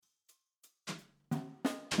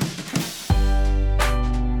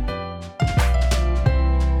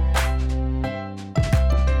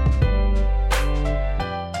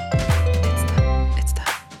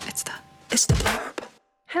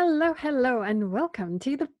hello, and welcome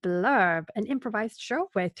to The Blurb, an improvised show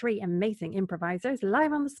where three amazing improvisers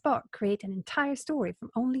live on the spot create an entire story from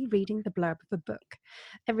only reading the blurb of a book.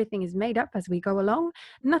 Everything is made up as we go along,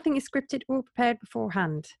 nothing is scripted or prepared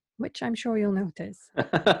beforehand, which I'm sure you'll notice.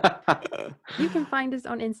 You can find us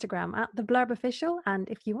on Instagram at The Blurb Official, and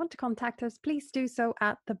if you want to contact us, please do so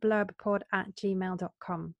at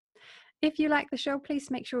theblurbpod@gmail.com. If you like the show, please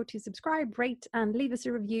make sure to subscribe, rate, and leave us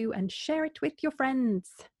a review and share it with your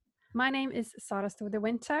friends. My name is Sarah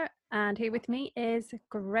Winter, and here with me is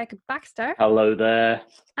Greg Baxter. Hello there.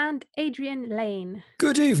 And Adrian Lane.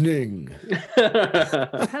 Good evening.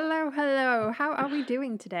 Hello. How are we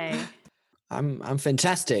doing today? I'm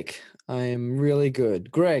fantastic. I'm really good.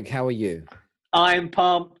 Greg, how are you? I'm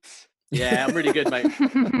pumped. Yeah, I'm really good, mate.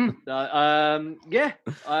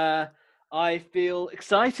 I feel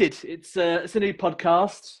excited. It's a new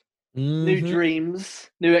podcast, new dreams,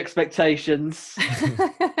 new expectations,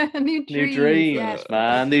 New dreams, yes.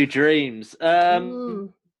 man, new dreams.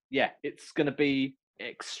 Yeah, it's gonna be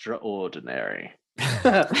extraordinary.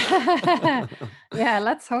 Yeah,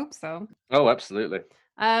 let's hope so. Oh, absolutely.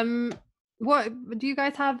 What do you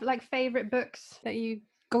guys have, like, favorite books that you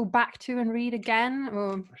go back to and read again,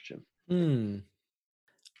 or?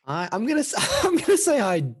 I'm gonna say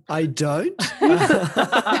I don't.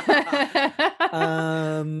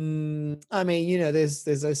 I mean, there's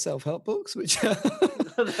those self-help books which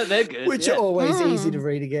they're good, which are always easy to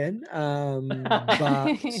read again.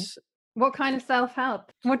 But what kind of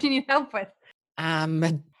self-help? What do you need help with? How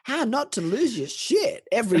not to lose your shit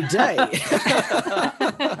every day.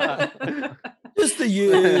 Just the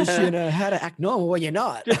use, how to act normal when you're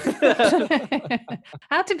not.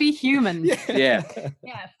 How to be human. Yeah.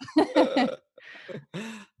 Yes.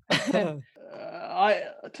 I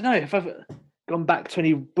don't know if I've gone back to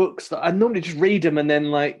any books that I normally just read them and then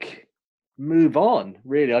move on.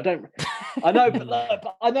 Really, I don't. I know, but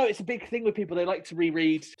I know it's a big thing with people. They like to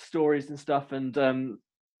reread stories and stuff, and I'm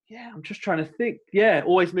just trying to think. Yeah,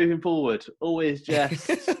 always moving forward. Always just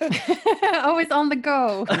always on the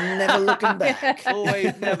go. Never looking back.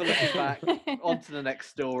 Always never looking back. On to the next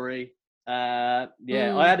story. I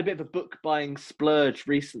had a bit of a book buying splurge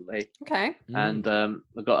recently. Okay. And I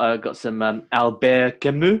got some Albert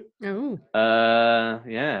Camus. Oh.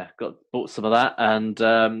 Bought some of that, and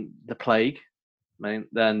The Plague, and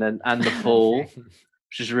The Fall,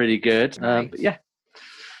 which is really good. Right. But yeah.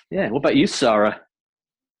 What about you, Sarah?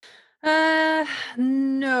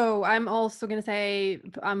 No, I'm also gonna say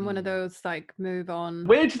I'm one of those move on.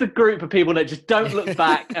 We're just a group of people that just don't look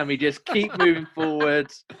back and we just keep moving forward.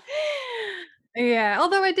 Yeah,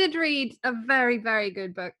 although I did read a very, very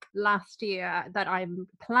good book last year that I'm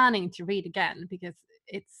planning to read again because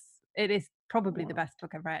it is probably the best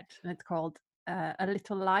book I've read, and it's called A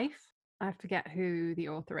Little Life. I forget who the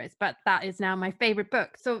author is, but that is now my favorite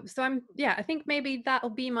book. So I think maybe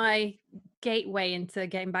that'll be my gateway into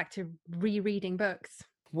getting back to rereading books.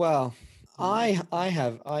 Well, I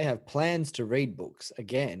have plans to read books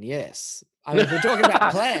again. Yes, I mean, if we're talking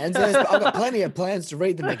about plans, I've got plenty of plans to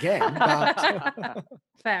read them again. But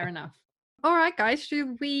fair enough. All right, guys,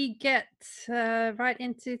 should we get right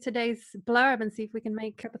into today's blurb and see if we can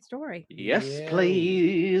make up a story? Yes,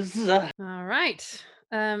 please. All right.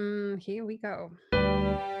 Here we go.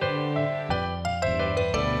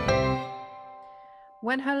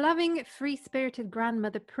 When her loving, free-spirited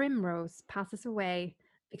grandmother Primrose passes away,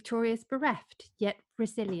 Victoria is bereft, yet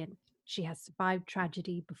resilient. She has survived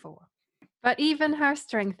tragedy before. But even her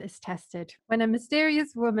strength is tested when a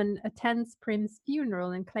mysterious woman attends Prim's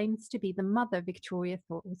funeral and claims to be the mother Victoria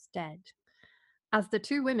thought was dead. As the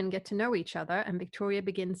two women get to know each other and Victoria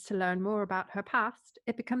begins to learn more about her past,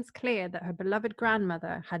 it becomes clear that her beloved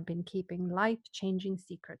grandmother had been keeping life-changing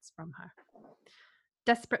secrets from her.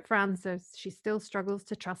 Desperate for answers, she still struggles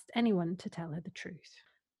to trust anyone to tell her the truth.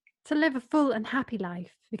 To live a full and happy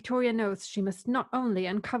life, Victoria knows she must not only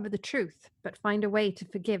uncover the truth, but find a way to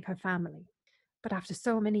forgive her family. But after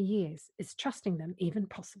so many years, is trusting them even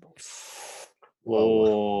possible?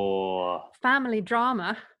 Whoa. Family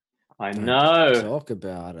drama. I know. Talk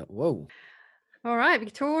about it. Whoa. All right,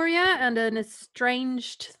 Victoria and an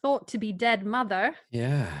estranged, thought-to-be-dead mother.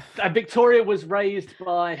 Yeah. And Victoria was raised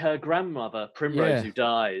by her grandmother, Primrose, who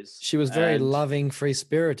dies. She was very loving,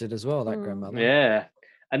 free-spirited as well, that grandmother. Yeah.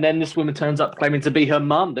 And then this woman turns up claiming to be her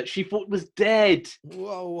mum that she thought was dead.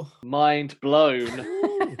 Whoa. Mind blown.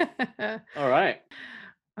 All right.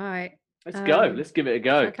 All right. Let's go. Let's give it a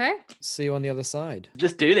go. Okay. See you on the other side.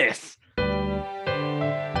 Let's do this.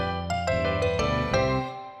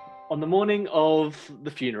 On the morning of the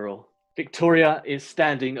funeral, Victoria is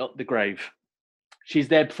standing at the grave. She's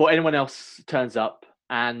there before anyone else turns up,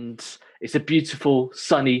 and it's a beautiful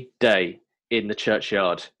sunny day in the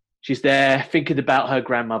churchyard. She's there thinking about her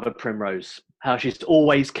grandmother Primrose, how she's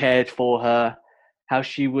always cared for her, how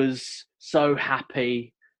she was so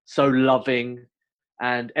happy, so loving,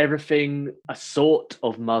 and everything a sort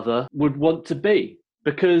of mother would want to be.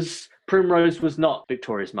 Because Primrose was not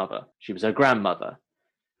Victoria's mother, she was her grandmother.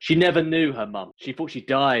 She never knew her mum. She thought she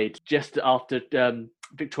died just after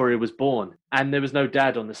Victoria was born, and there was no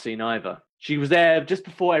dad on the scene either. She was there just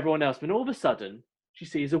before everyone else, but all of a sudden, she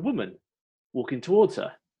sees a woman walking towards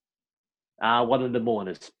her. One of the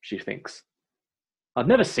mourners, she thinks. I've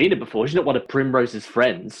never seen her before. She's not one of Primrose's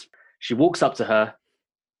friends. She walks up to her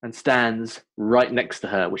and stands right next to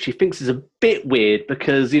her, which she thinks is a bit weird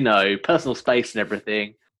because, personal space and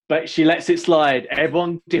everything. But she lets it slide.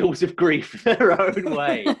 Everyone deals with grief their own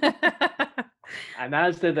way. And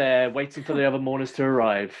as they're there, waiting for the other mourners to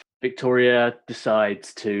arrive, Victoria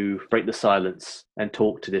decides to break the silence and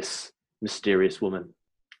talk to this mysterious woman.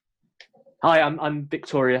 Hi, I'm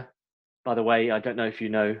Victoria. By the way, I don't know if you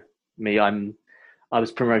know me. I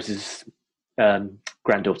was Primrose's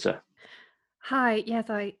granddaughter. Hi, yes,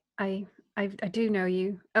 I do know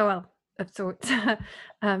you. Oh, well, of sorts.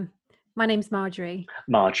 My name's Marjorie.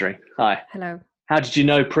 Marjorie, hi. Hello. How did you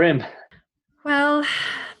know Prim? Well,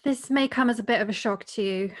 this may come as a bit of a shock to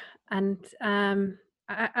you, and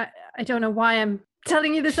I don't know why I'm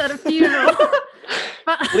telling you this at a funeral.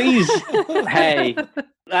 But... Please, hey,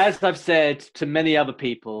 as I've said to many other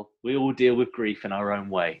people, we all deal with grief in our own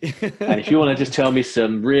way. And if you want to just tell me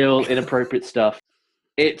some real inappropriate stuff,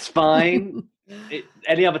 it's fine.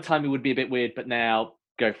 Any other time it would be a bit weird, but now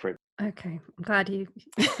go for it. Okay, I'm glad you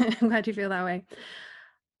feel that way.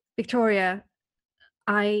 Victoria,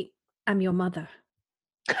 I am your mother.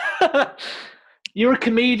 You're a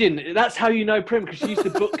comedian. That's how you know Prim, because she used to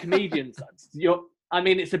book comedians.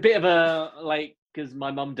 It's a bit of a, because my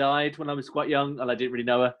mum died when I was quite young and I didn't really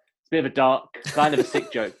know her. It's a bit of a dark, kind of a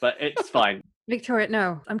sick joke, but it's fine. Victoria,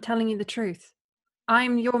 no, I'm telling you the truth.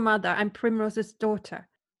 I'm your mother. I'm Primrose's daughter.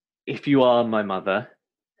 If you are my mother,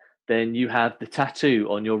 then you have the tattoo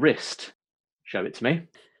on your wrist. Show it to me.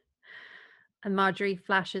 And Marjorie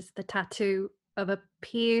flashes the tattoo of a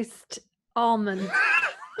pierced almond.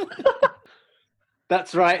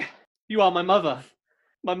 That's right. You are my mother.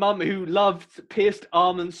 My mum, who loved pierced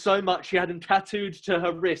almonds so much, she had them tattooed to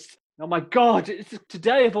her wrist. Oh my God, it's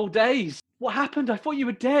today of all days. What happened? I thought you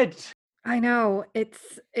were dead. I know,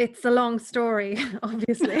 it's a long story,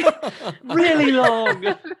 obviously. Really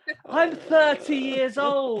long. I'm 30 years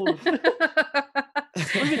old. What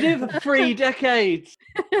have you doing for 3 decades?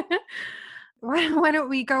 Why don't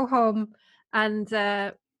we go home and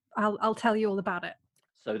I'll tell you all about it.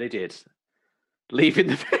 So they did. Leaving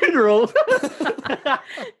the funeral.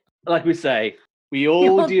 Like we say, we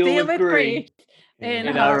all deal with grief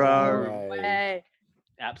in our own own way.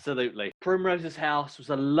 Absolutely. Primrose's house was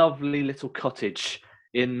a lovely little cottage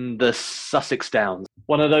in the Sussex Downs.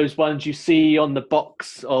 One of those ones you see on the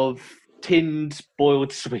box of tinned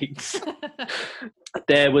boiled sweets.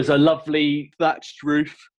 There was a lovely thatched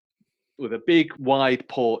roof with a big wide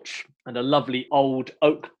porch and a lovely old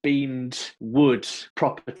oak beamed wood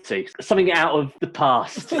property. Something out of the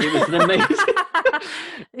past. It was an amazing...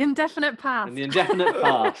 Indefinite past. In the indefinite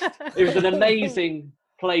past. It was an amazing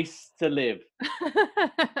place to live.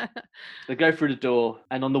 They go through the door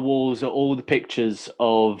and on the walls are all the pictures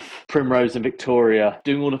of Primrose and Victoria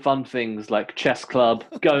doing all the fun things like chess club,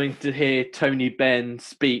 going to hear Tony Benn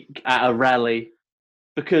speak at a rally,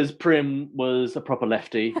 because Prim was a proper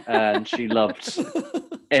lefty and she loved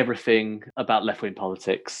everything about left-wing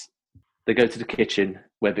politics. They go to the kitchen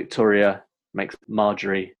where Victoria makes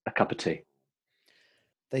Marjorie a cup of tea.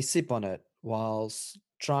 They sip on it whilst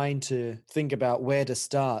trying to think about where to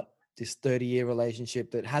start this 30-year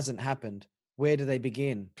relationship that hasn't happened. Where do they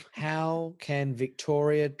begin? How can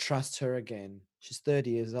Victoria trust her again? She's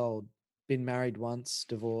 30 years old, been married once,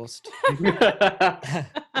 divorced.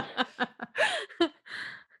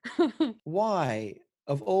 Why,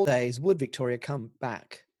 of all days, would Victoria come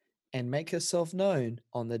back and make herself known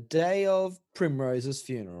on the day of Primrose's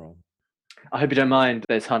funeral? I hope you don't mind,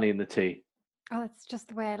 there's honey in the tea. Oh, that's just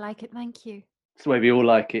the way I like it. Thank you. It's the way we all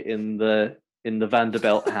like it in the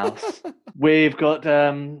Vanderbilt house. We've got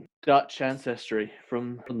Dutch ancestry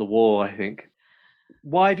from the war, I think.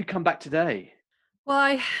 Why have you come back today? Well,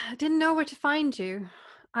 I didn't know where to find you.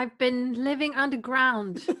 I've been living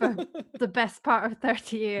underground for the best part of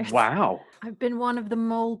 30 years. Wow. I've been one of the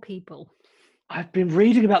mole people. I've been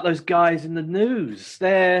reading about those guys in the news.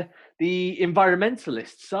 They're the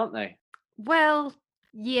environmentalists, aren't they? Well,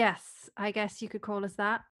 yes, I guess you could call us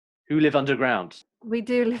that. Who live underground. We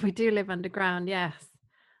do live underground, yes.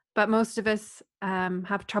 but most of us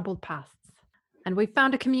have troubled pasts. And we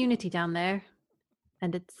found a community down there,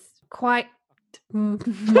 and it's quite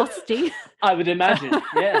musty. I would imagine.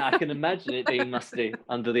 Yeah, I can imagine it being musty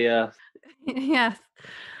under the earth. Yes.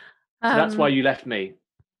 So that's why you left me,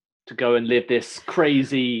 to go and live this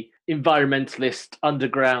crazy environmentalist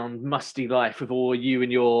underground musty life with all you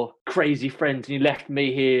and your crazy friends, and you left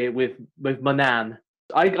me here with my nan.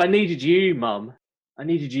 I needed you, Mum. I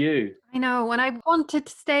needed you. I know. When I wanted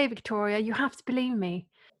to stay, Victoria, you have to believe me.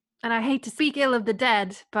 And I hate to speak ill of the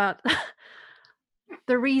dead, but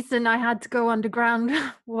the reason I had to go underground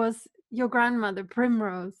was your grandmother,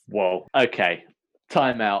 Primrose. Whoa. Okay.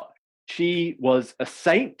 Time out. She was a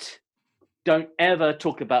saint. Don't ever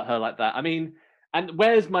talk about her like that. I mean, and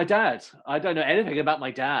where's my dad? I don't know anything about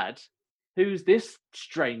my dad. Who's this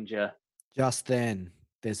stranger? Just then,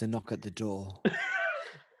 there's a knock at the door.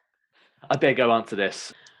 I better go answer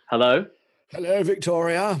this. Hello? Hello,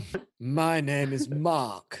 Victoria. My name is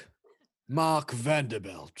Mark. Mark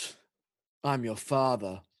Vanderbilt. I'm your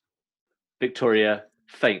father. Victoria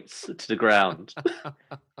faints to the ground.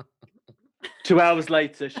 2 hours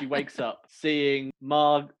later, she wakes up seeing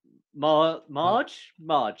Marge? Marge.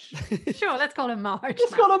 Sure, let's call him Marge.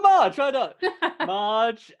 Let's call her Marge, why not?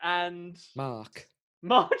 Marge and Mark.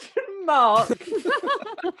 Marge and Mark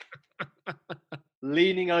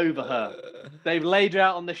leaning over her. They've laid her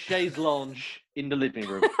out on the chaise lounge in the living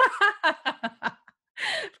room.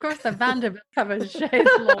 Of course, the Vanderbilt covers chaise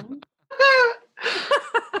lounge.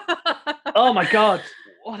 Oh my God,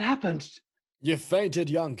 what happened? You fainted,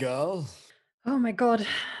 young girl. Oh my God,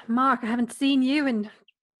 Mark, I haven't seen you in,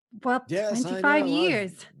 Yes, 25 I know.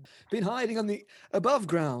 years. I've been hiding on the above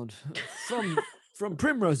ground from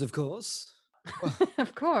Primrose, of course.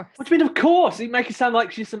 Of course. What do you mean, of course? You make it sound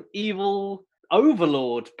like she's some evil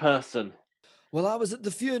overlord person. Well, I was at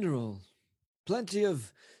the funeral. Plenty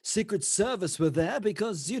of Secret Service were there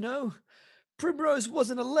because, you know, Primrose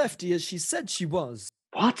wasn't a lefty as she said she was.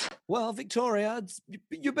 What? Well, Victoria,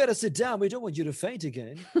 you better sit down. We don't want you to faint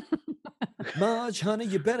again. Marge, honey,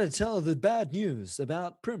 you better tell her the bad news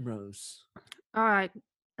about Primrose. All right.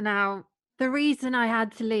 Now, the reason I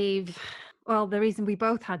had to leave, well, the reason we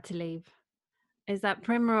both had to leave is that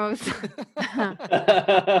Primrose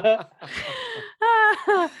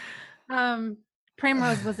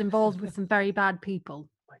Primrose was involved with some very bad people.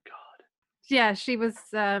 My God. Yeah, she was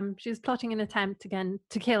plotting an attempt again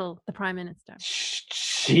to kill the Prime Minister.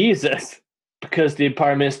 Jesus. Because the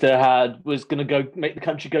Prime Minister was going to go make the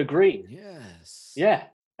country go green. Yes. Yeah.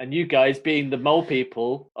 And you guys, being the mole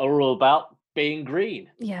people, are all about being green.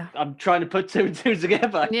 Yeah. I'm trying to put two and two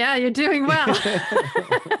together. Yeah, you're doing well.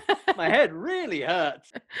 My head really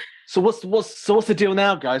hurts. So what's the deal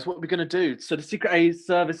now, guys? What are we going to do? So the Secret Aid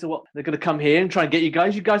Service, they're going to come here and try and get you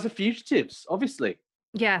guys? You guys are fugitives, obviously.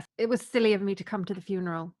 Yes, it was silly of me to come to the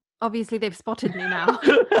funeral. Obviously, they've spotted me now.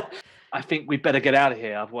 I think we better get out of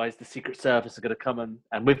here, otherwise the Secret Service are going to come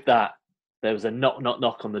and with that, there was a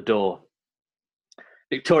knock on the door.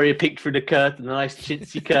 Victoria peeked through the curtain, the nice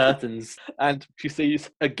chintzy curtains, and she sees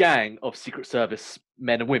a gang of Secret Service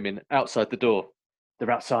men and women outside the door.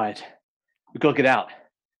 They're outside. We've got to get out.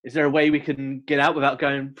 Is there a way we can get out without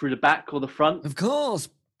going through the back or the front? Of course.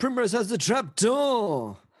 Primrose has the trap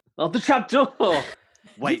door. Oh, the trap door!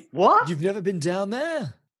 Wait, what? You've never been down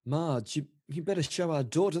there? Marge, you better show our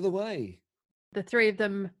daughter the way. The three of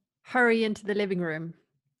them hurry into the living room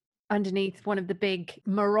underneath one of the big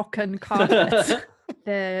Moroccan carpets.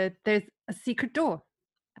 There's a secret door,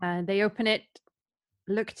 and they open it,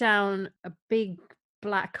 look down a big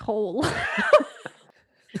black hole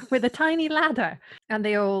with a tiny ladder, and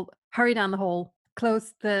they all hurry down the hole,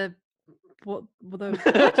 close what do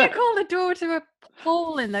you call the door to a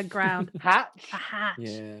hole in the ground? Hatch? A hatch.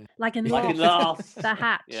 Yeah. Like in Like in Lost. Lost. The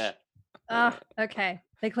hatch. Yeah. Oh, okay.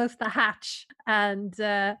 They close the hatch and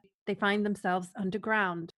they find themselves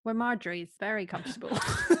underground where Marjorie's very comfortable.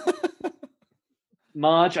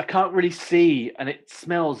 Marge, I can't really see, and it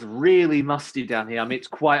smells really musty down here. I mean, it's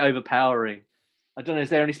quite overpowering. I don't know, is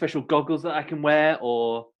there any special goggles that I can wear,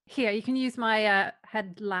 or... Here, you can use my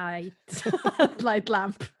headlight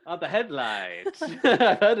lamp. Oh, the headlight.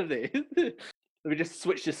 I've heard of these. Let me just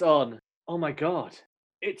switch this on. Oh my God.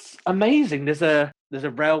 It's amazing. There's a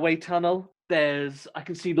railway tunnel. I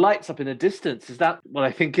can see lights up in the distance. Is that what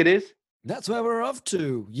I think it is? That's where we're off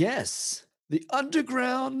to. Yes. The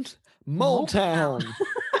underground Mole Town.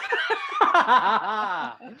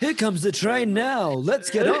 Here comes the train now. Let's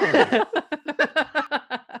get on.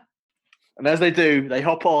 And as they do, they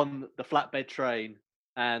hop on the flatbed train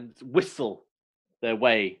and whistle their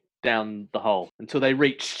way down the hole until they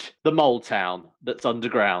reach the Mole Town that's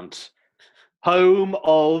underground. home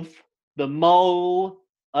of the Mole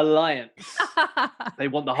Alliance. They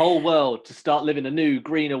want the whole world to start living a new,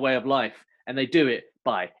 greener way of life, and they do it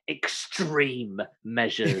by extreme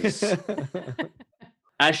measures.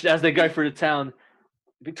 As they go through the town,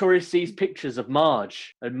 Victoria sees pictures of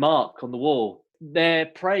Marge and Mark on the wall. They're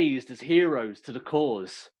praised as heroes to the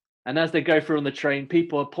cause. And as they go through on the train,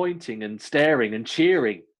 people are pointing and staring and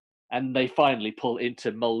cheering. And they finally pull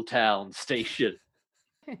into Moletown Station.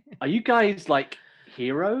 Are you guys like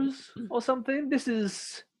heroes or something? This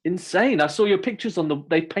is insane. I saw your pictures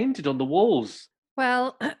they painted on the walls.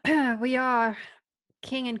 Well, we are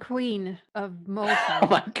king and queen of Oh Malta.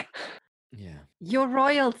 my God. Yeah. Your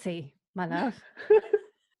royalty, my love.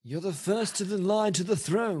 You're the first in line to the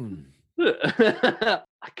throne. I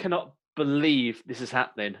cannot believe this is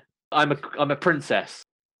happening. I'm a princess.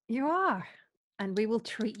 You are. And we will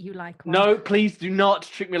treat you like one. No, please do not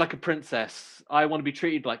treat me like a princess. I want to be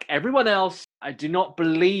treated like everyone else. I do not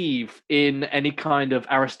believe in any kind of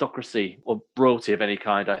aristocracy or royalty of any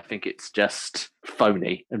kind. I think it's just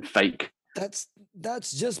phony and fake.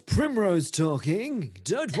 That's just Primrose talking.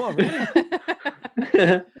 Don't worry.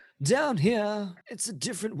 Down here, it's a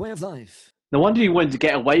different way of life. No wonder you wanted to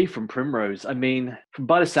get away from Primrose. I mean,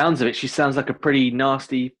 by the sounds of it, she sounds like a pretty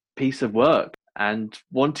nasty piece of work and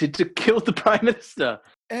wanted to kill the Prime Minister.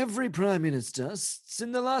 Every prime minister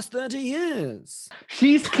in the last 30 years.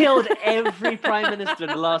 She's killed every Prime Minister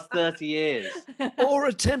in the last 30 years. Or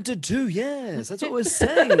attempted to, yes. That's what we're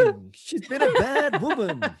saying. She's been a bad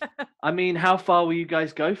woman. I mean, how far will you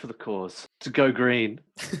guys go for the cause? To go green?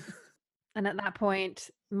 And at that point,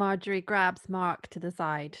 Marjorie grabs Mark to the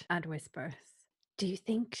side and whispers, "Do you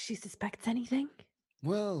think she suspects anything?"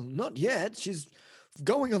 Well, not yet. She's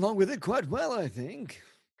going along with it quite well, I think.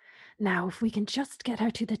 Now, if we can just get her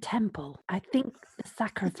to the temple, I think the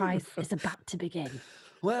sacrifice is about to begin.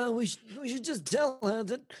 Well, we should just tell her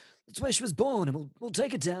that that's where she was born, and we'll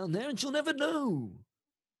take her down there, and she'll never know.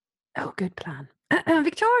 Oh, good plan.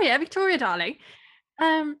 Victoria, darling.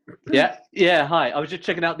 Yeah. Hi. I was just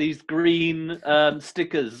checking out these green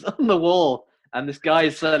stickers on the wall, and this guy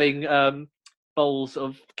is selling bowls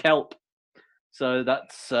of kelp. So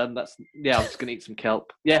that's yeah. I'm just gonna eat some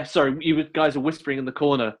kelp. Yeah. Sorry, you guys are whispering in the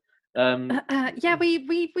corner. Yeah,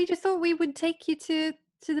 we just thought we would take you to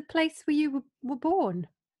the place where you were born.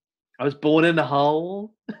 I was born in a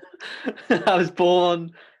hole. I was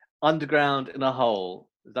born underground in a hole.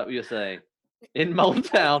 Is that what you're saying? In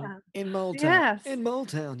Moletown. In Moletown. Yes. In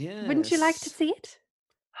Moletown, yes. Wouldn't you like to see it?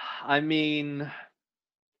 I mean,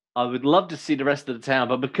 I would love to see the rest of the town,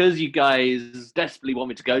 but because you guys desperately want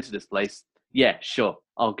me to go to this place, yeah, sure,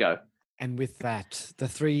 I'll go. And with that, the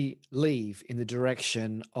three leave in the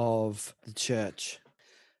direction of the church.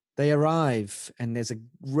 They arrive, and there's a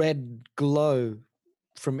red glow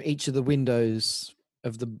from each of the windows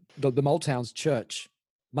of the Moletown's church.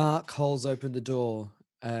 Mark holds open the door,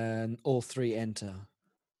 and all three enter.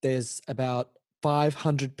 There's about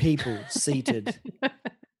 500 people seated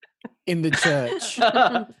in the church.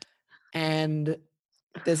 And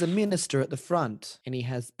there's a minister at the front, and he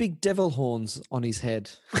has big devil horns on his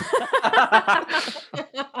head.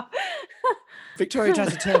 Victoria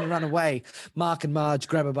tries to turn and run away. Mark and Marge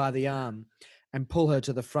grab her by the arm and pull her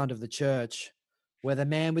to the front of the church, where the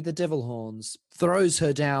man with the devil horns throws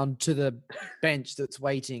her down to the bench that's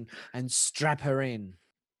waiting and strap her in.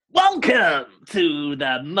 Welcome to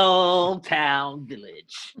the Moletown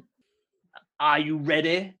Village. Are you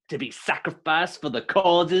ready to be sacrificed for the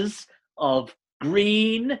causes of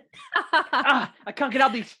green? I can't get out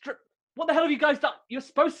of these What the hell have you guys done? You're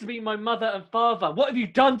supposed to be my mother and father. What have you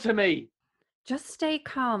done to me? Just stay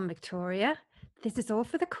calm, Victoria. This is all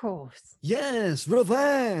for the cause. Yes,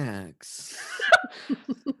 relax.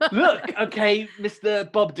 Look, okay,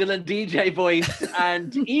 Mr. Bob Dylan DJ voice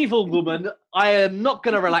and evil woman, I am not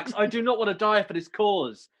going to relax. I do not want to die for this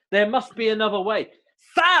cause. There must be another way.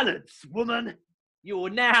 Silence, woman! You will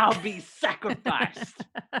now be sacrificed.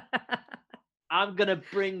 I'm going to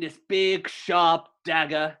bring this big, sharp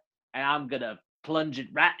dagger, and I'm going to plunge it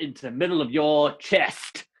right into the middle of your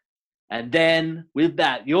chest. And then, with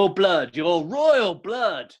that, your blood, your royal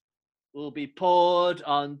blood, will be poured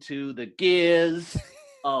onto the gears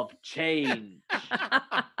of change.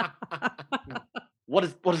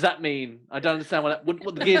 What does that mean? I don't understand what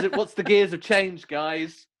the gears. What's the gears of change,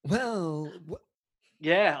 guys? Well,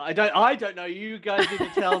 yeah, I don't know. You guys need to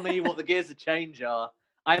tell me what the gears of change are.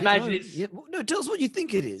 I imagine it's no. Tell us what you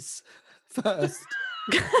think it is first.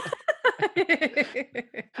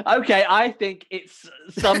 Okay, I think it's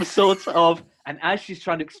some sort of, and as she's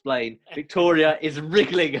trying to explain, Victoria is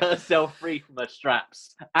wriggling herself free from her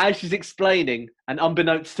straps. As she's explaining, and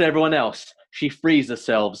unbeknownst to everyone else, she frees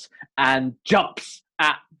herself and jumps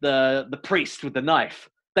at the priest with the knife.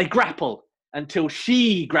 They grapple until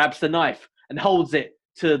she grabs the knife and holds it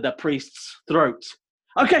to the priest's throat.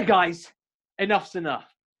 Okay, guys, enough's enough.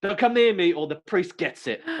 Don't come near me or the priest gets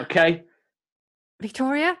it, okay?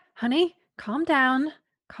 Victoria, honey, calm down.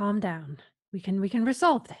 Calm down. We can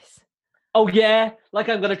resolve this. Oh, yeah? Like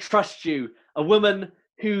I'm going to trust you. A woman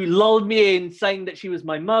who lulled me in saying that she was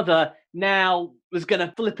my mother now was going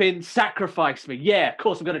to flipping sacrifice me. Yeah, of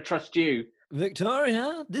course I'm going to trust you.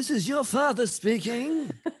 Victoria, this is your father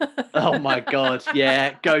speaking. Oh, my God.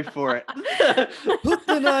 Yeah, go for it. Put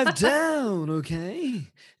the knife down, okay?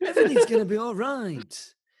 Everything's going to be all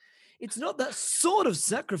right. It's not that sort of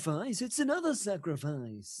sacrifice. It's another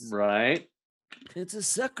sacrifice. Right. It's a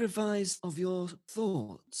sacrifice of your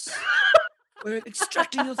thoughts. We're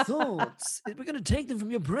extracting your thoughts. We're going to take them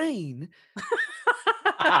from your brain.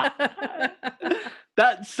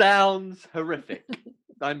 That sounds horrific.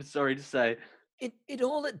 I'm sorry to say. It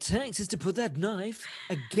all it takes is to put that knife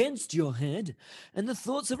against your head, and the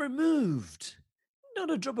thoughts are removed.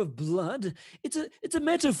 Not a drop of blood. It's a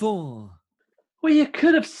metaphor. Well, you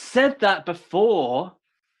could have said that before.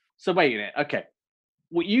 So wait a minute. Okay.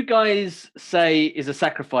 What you guys say is a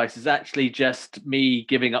sacrifice is actually just me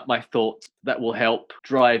giving up my thoughts that will help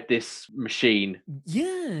drive this machine.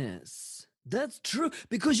 Yes, that's true.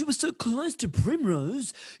 Because you were so close to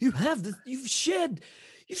Primrose, you've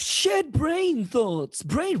shared brain thoughts,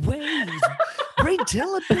 brain waves, brain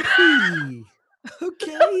telepathy.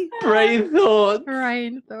 Okay, Brain thought.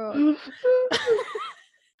 Brain thought.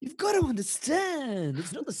 you've got to understand.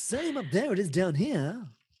 It's not the same up there it is down here.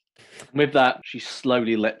 With that, she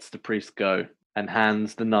slowly lets the priest go and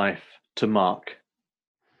hands the knife to Mark.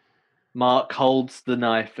 Mark holds the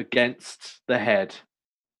knife against the head,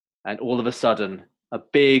 and all of a sudden, a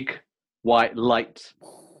big white light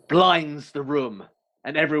blinds the room,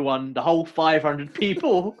 and everyone, the whole 500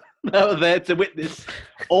 people that were there to witness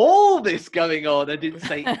all this going on and didn't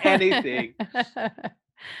say anything,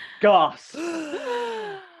 gasp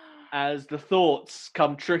as the thoughts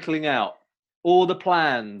come trickling out. All the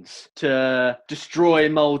plans to destroy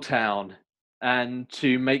Moletown and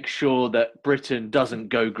to make sure that Britain doesn't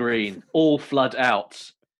go green all flood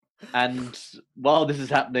out. And while this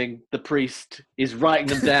is happening, the priest is writing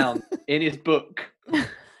them down in his book,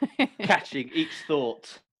 catching each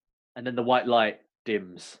thought. And then the white light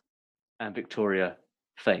dims and Victoria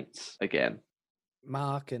faints again.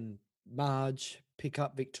 Mark and Marge pick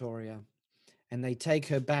up Victoria and they take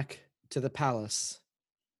her back to the palace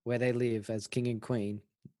where they live as king and queen,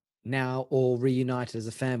 now all reunited as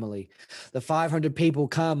a family. The 500 people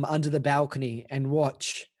come under the balcony and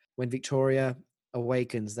watch. When Victoria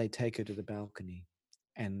awakens, they take her to the balcony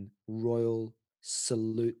and royal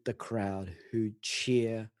salute the crowd who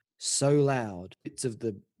cheer so loud. Bits of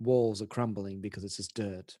the walls are crumbling because it's just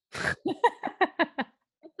dirt.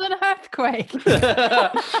 It's an earthquake.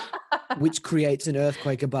 Which creates an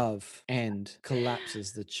earthquake above and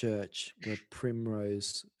collapses the church where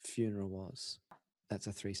Primrose funeral was. That's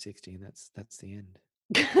a 360, and that's the end.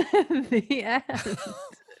 The end.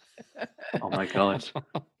 Oh my God.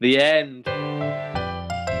 The end.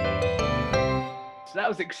 So that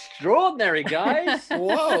was extraordinary, guys.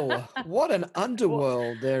 Whoa, what an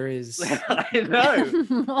underworld there is. I know.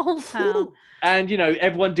 Moletown. And, you know,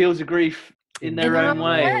 everyone deals with grief in their own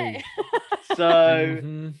way. So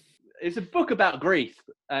Mhm. it's a book about grief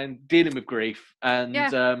and dealing with grief.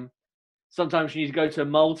 And sometimes you need to go to a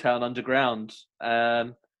Moletown underground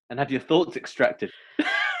and have your thoughts extracted.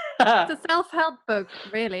 It's a self-help book,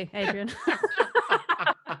 really, Adrian.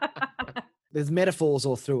 There's metaphors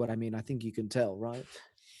all through it. I mean, I think you can tell, right?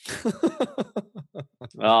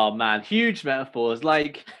 Oh man, huge metaphors.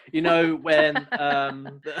 Like, you know, when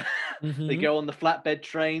they go on the flatbed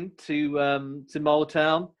train to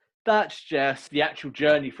Moletown, that's just the actual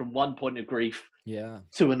journey from one point of grief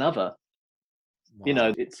to another. Wow. You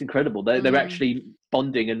know, it's incredible. They're actually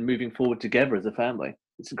bonding and moving forward together as a family.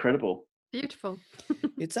 It's incredible. Beautiful.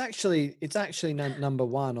 It's actually number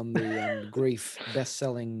one on the grief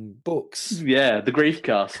best-selling books. Yeah, the Grief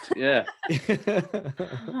Cast. Yeah.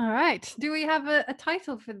 All right. Do we have a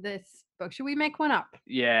title for this book? Should we make one up?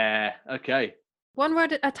 Yeah. Okay. One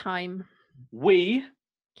word at a time. We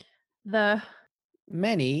The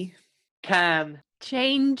Many can.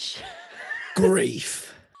 change.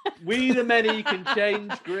 grief. We the many can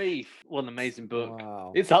change grief. What an amazing book.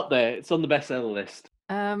 Wow. It's up there. It's on the bestseller list.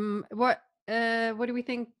 What do we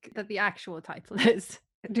think that the actual title is?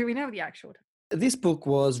 Do we know the actual title? This book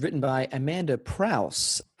was written by Amanda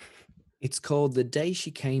Prowse. It's called The Day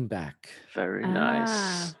She Came Back. Very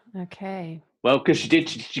nice. Okay. Well, because she did.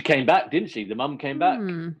 She came back, didn't she? The mum came back.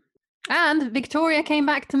 And Victoria came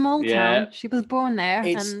back to Moultown. Yeah. She was born there.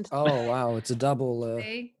 And oh wow, it's a double.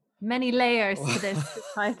 see, many layers to this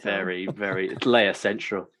title. Very, very. It's layer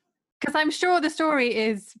central. Because I'm sure the story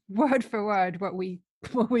is word for word what we've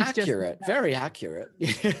accurate, just very accurate.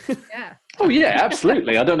 Yeah. Oh yeah,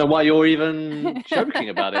 absolutely. I don't know why you're even joking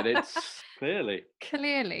about it. It's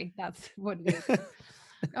clearly that's what it is.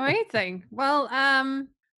 Amazing. Well,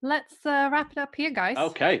 let's wrap it up here, guys.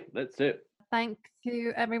 Okay, let's do it. Thanks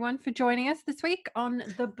to everyone for joining us this week on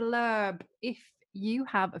The Blurb. If you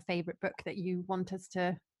have a favorite book that you want us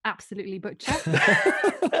to absolutely butcher,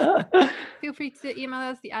 feel free to email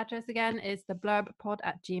us. The address again is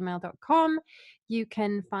theblurbpod@gmail.com. You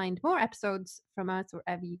can find more episodes from us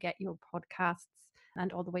wherever you get your podcasts,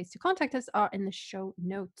 and all the ways to contact us are in the show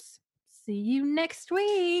notes. See you next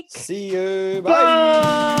week. See you.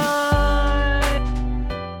 Bye.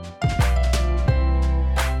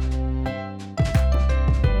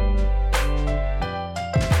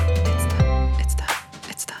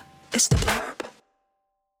 It's the